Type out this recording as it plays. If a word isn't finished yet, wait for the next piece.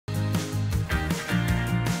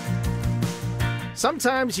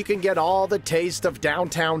Sometimes you can get all the taste of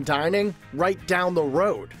downtown dining right down the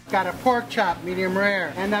road. Got a pork chop, medium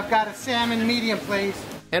rare, and I've got a salmon, medium, please.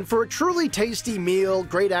 And for a truly tasty meal,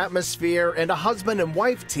 great atmosphere, and a husband and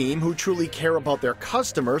wife team who truly care about their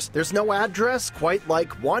customers, there's no address quite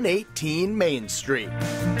like 118 Main Street.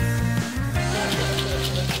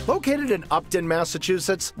 Located in Upton,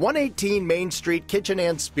 Massachusetts, 118 Main Street Kitchen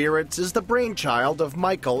and Spirits is the brainchild of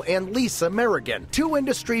Michael and Lisa Merrigan, two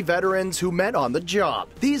industry veterans who met on the job.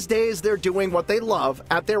 These days, they're doing what they love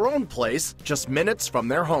at their own place, just minutes from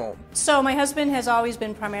their home. So my husband has always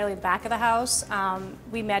been primarily the back of the house.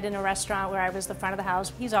 We met in a restaurant where I was the front of the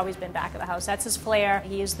house. He's always been back of the house. That's his flair.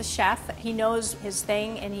 He is the chef. He knows his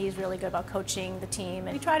thing, and he's really good about coaching the team.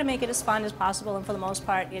 And we try to make it as fun as possible, and for the most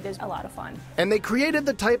part, it is a lot of fun. And they created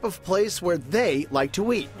the type of place where they like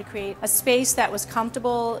to eat. To create a space that was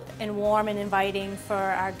comfortable and warm and inviting for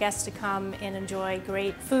our guests to come and enjoy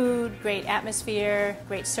great food, great atmosphere,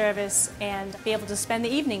 great service, and be able to spend the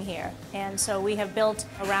evening here. And so we have built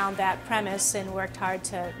around that premise and worked hard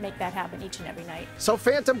to make that happen each and every night. So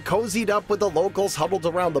Phantom cozied up with the locals huddled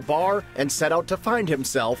around the bar and set out to find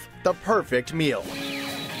himself the perfect meal.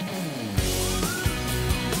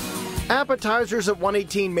 Appetizers at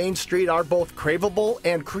 118 Main Street are both craveable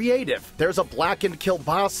and creative. There's a blackened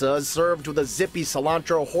kielbasa served with a zippy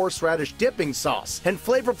cilantro horseradish dipping sauce, and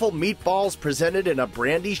flavorful meatballs presented in a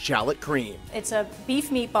brandy shallot cream. It's a beef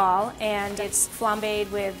meatball, and it's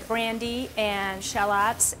flambéed with brandy and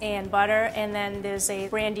shallots and butter, and then there's a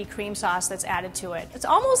brandy cream sauce that's added to it. It's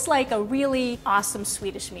almost like a really awesome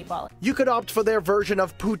Swedish meatball. You could opt for their version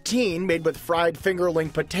of poutine made with fried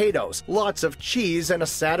fingerling potatoes, lots of cheese, and a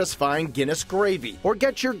satisfying Guinness gravy. Or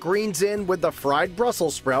get your greens in with the fried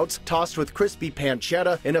Brussels sprouts tossed with crispy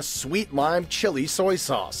pancetta in a sweet lime chili soy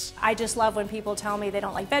sauce. I just love when people tell me they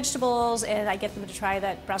don't like vegetables, and I get them to try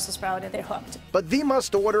that Brussels sprout and they're hooked. But the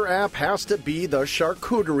must-order app has to be the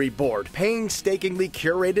charcuterie board, painstakingly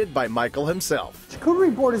curated by Michael himself.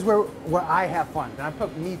 Charcuterie board is where I have fun. And I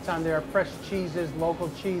put meats on there, fresh cheeses, local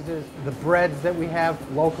cheeses, the breads that we have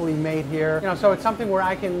locally made here. You know, so it's something where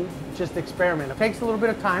I can just experiment. It takes a little bit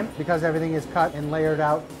of time because everything is cut and layered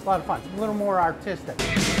out. It's a lot of fun. It's a little more artistic.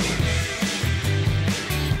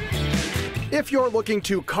 If you're looking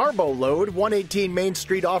to carbo load, 118 Main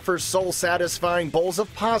Street offers soul-satisfying bowls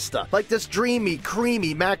of pasta, like this dreamy,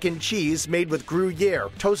 creamy mac and cheese made with Gruyere,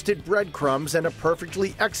 toasted breadcrumbs, and a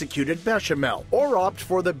perfectly executed bechamel. Or opt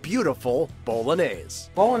for the beautiful bolognese.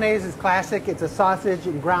 Bolognese is classic. It's a sausage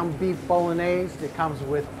and ground beef bolognese. It comes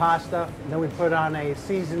with pasta. And then we put on a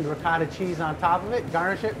seasoned ricotta cheese on top of it,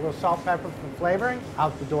 garnish it with salt, pepper for flavoring.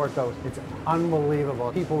 Out the door it goes. It's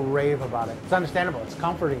unbelievable. People rave about it. It's understandable. It's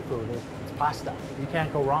comforting food. It's pasta. You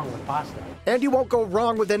can't go wrong with pasta. And you won't go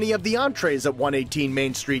wrong with any of the entrees at 118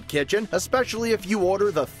 Main Street Kitchen, especially if you order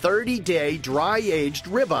the 30-day dry-aged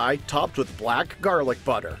ribeye topped with black garlic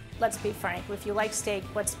butter. Let's be frank, if you like steak,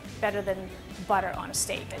 what's better than butter on a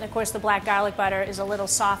steak? And of course the black garlic butter is a little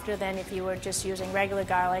softer than if you were just using regular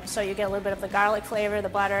garlic, so you get a little bit of the garlic flavor, the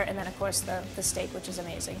butter, and then of course the steak, which is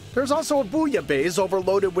amazing. There's also a bouillabaisse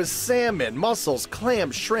overloaded with salmon, mussels,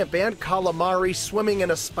 clams, shrimp, and calamari swimming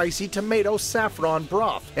in a spicy tomato saffron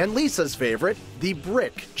broth. And Lisa's favorite, the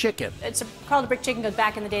brick chicken. It's called a brick chicken because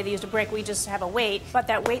back in the day they used a brick. We just have a weight, but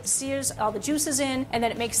that weight sears all the juices in, and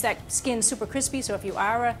then it makes that skin super crispy. So if you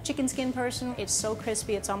are a chicken skin person, it's so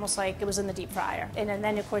crispy, it's almost like it was in the deep fryer. And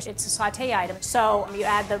then of course it's a saute item. So you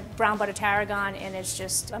add the brown butter tarragon, and it's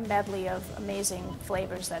just a medley of amazing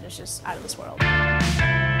flavors that is just out of this world.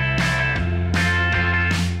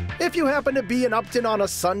 If you happen to be in Upton on a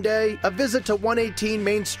Sunday, a visit to 118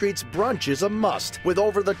 Main Street's brunch is a must, with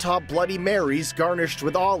over-the-top Bloody Marys garnished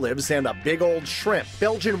with olives and a big old shrimp,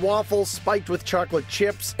 Belgian waffles spiked with chocolate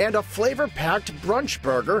chips, and a flavor-packed brunch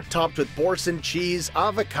burger topped with Boursin cheese,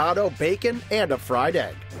 avocado, bacon, and a fried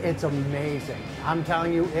egg. It's amazing. I'm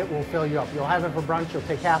telling you, it will fill you up. You'll have it for brunch, you'll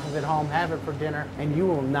take half of it home, have it for dinner, and you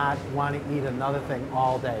will not want to eat another thing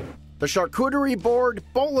all day. The charcuterie board,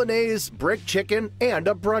 bolognese, brick chicken, and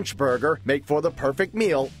a brunch burger make for the perfect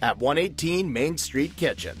meal at 118 Main Street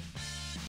Kitchen.